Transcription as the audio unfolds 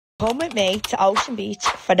Come with me to Ocean Beach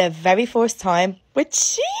for the very first time with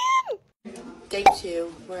Shein. Day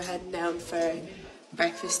 2, we're heading down for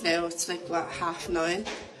breakfast now. It's like, what,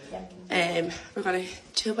 9:30? We're going to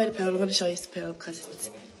chill by the pool. I'm going to show you the pool because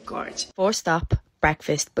it's gorgeous. First stop,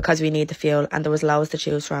 breakfast, because we need the fuel, and there was loads to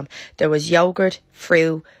choose from. There was yogurt,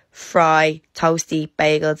 fruit, fry, toasty,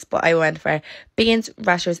 bagels, but I went for beans,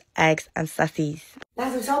 rashers, eggs and sassies.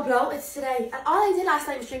 Lads, I'm so bloated today. And all I did last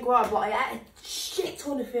night was drink water, but I ate a shit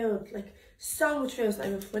ton of food. Like, so much food, it's not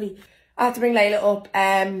even funny. I had to bring Layla up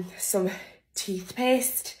some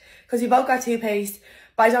toothpaste, because we both got toothpaste,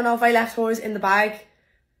 but I don't know if I left hers in the bag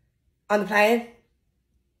on the plane.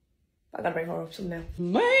 I gotta bring her up some now.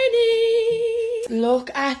 Morning! Look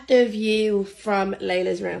at the view from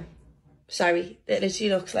Layla's room. Sorry, it literally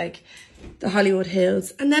looks like the Hollywood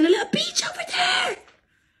Hills. And then a little beach over there.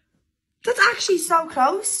 That's actually so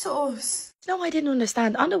close to us. No, I didn't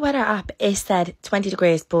understand. On the weather app, it said 20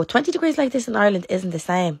 degrees, but 20 degrees like this in Ireland isn't the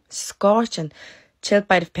same. Scorching. Chilled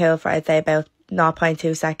by the pool for, I'd say, about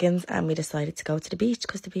 0.2 seconds. And we decided to go to the beach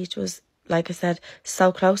because the beach was, like I said,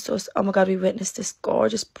 so close to us. Oh my God, we witnessed this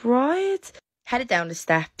gorgeous bride. Headed down the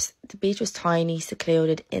steps. The beach was tiny,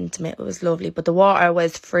 secluded, intimate. It was lovely, but the water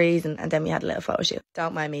was freezing, and then we had a little photo shoot.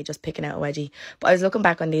 Don't mind me just picking out a wedgie. But I was looking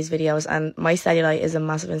back on these videos, and my cellulite is a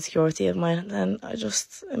massive insecurity of mine, and I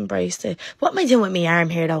just embraced it. What am I doing with my arm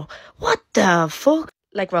here, though? What the fuck?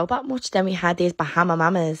 Like robot much? Then we had these Bahama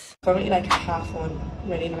Mamas. Currently like 1:30.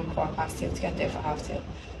 We're leaving at 2:15 to get there for 2:30.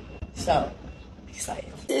 So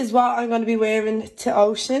excited. This is what I'm going to be wearing to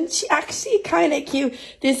Ocean. She actually kind of cute.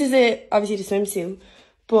 This is obviously the swimsuit,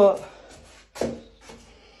 but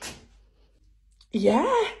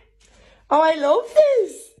yeah. Oh, I love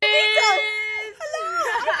this.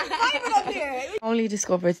 Hello. Only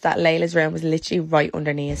discovered that Layla's room was literally right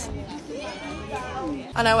underneath.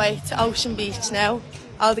 On our way to Ocean Beach now.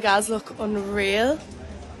 All the guys look unreal,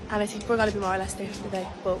 and I think we're going to be more or less there for the day,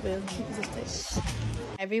 but we'll keep you updated.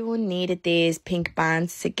 Everyone needed these pink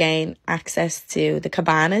bands to gain access to the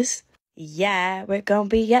cabanas. Yeah, we're gonna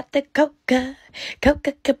be at the Coca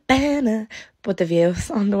Cabana. But the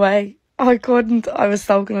views on the way, I couldn't. I was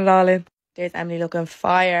soaking it all in. There's Emily looking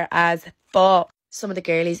fire as fuck. Some of the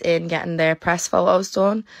girlies in getting their press photos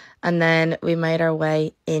done. And then we made our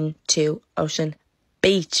way into Ocean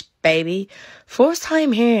Beach, baby. First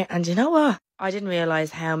time here, and you know what? I didn't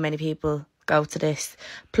realise how many people go to this.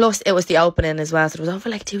 Plus, it was the opening as well, so there was over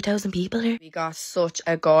like 2,000 people here. We got such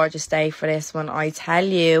a gorgeous day for this one. I tell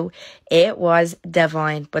you, it was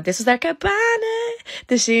divine. But this was their cabana.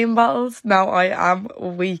 The Shein bottles. No, I am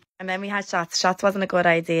weak. And then we had shots. Shots wasn't a good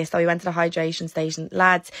idea, so we went to the hydration station.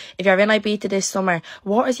 Lads, if you're in Ibiza this summer,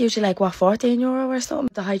 water's usually like, what, €14 or something?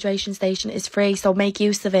 The hydration station is free, so make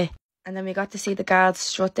use of it. And then we got to see the girls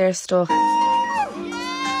strut their stuff.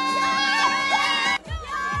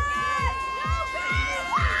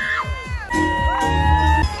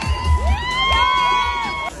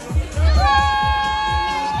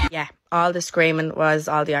 Yeah, all the screaming was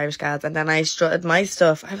all the Irish girls, and then I strutted my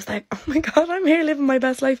stuff. I was like, oh my God, I'm here living my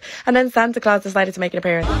best life. And then Santa Claus decided to make an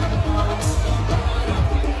appearance.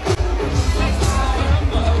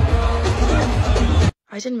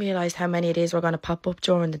 I didn't realise how many of these were going to pop up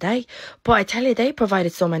during the day, but I tell you, they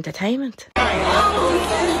provided some entertainment.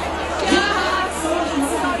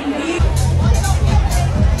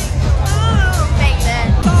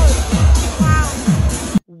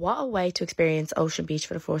 What a way to experience Ocean Beach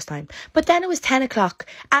for the first time. But then it was 10 o'clock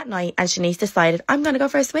at night and Shanice decided, I'm going to go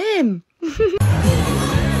for a swim.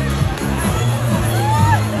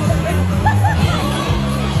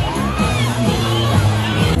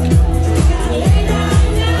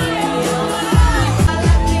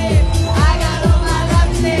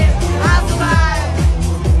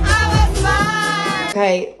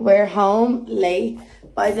 Okay, we're home late.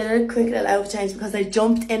 But I did a quick little outfit change because I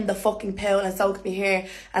jumped in the fucking pool and soaked my hair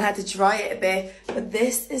and had to dry it a bit. But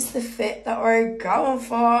this is the fit that we're going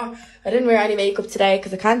for. I didn't wear any makeup today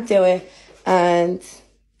because I can't do it. And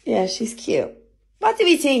yeah, she's cute. What do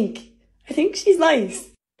we think? I think she's nice.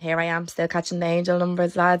 Here I am still catching the angel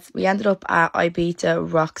numbers, lads. We ended up at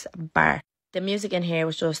Ibiza Rocks Bar. The music in here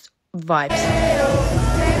was just vibes.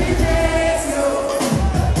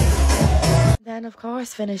 Then, of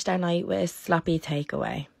course, finished our night with a sloppy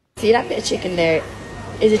takeaway. See that bit of chicken there?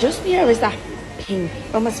 Is it just me or is that pink?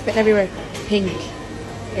 Almost spitting everywhere. Pink.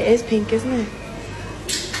 It is pink, isn't it?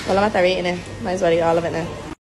 Well, I'm at there eating it. Might as well eat all of it now.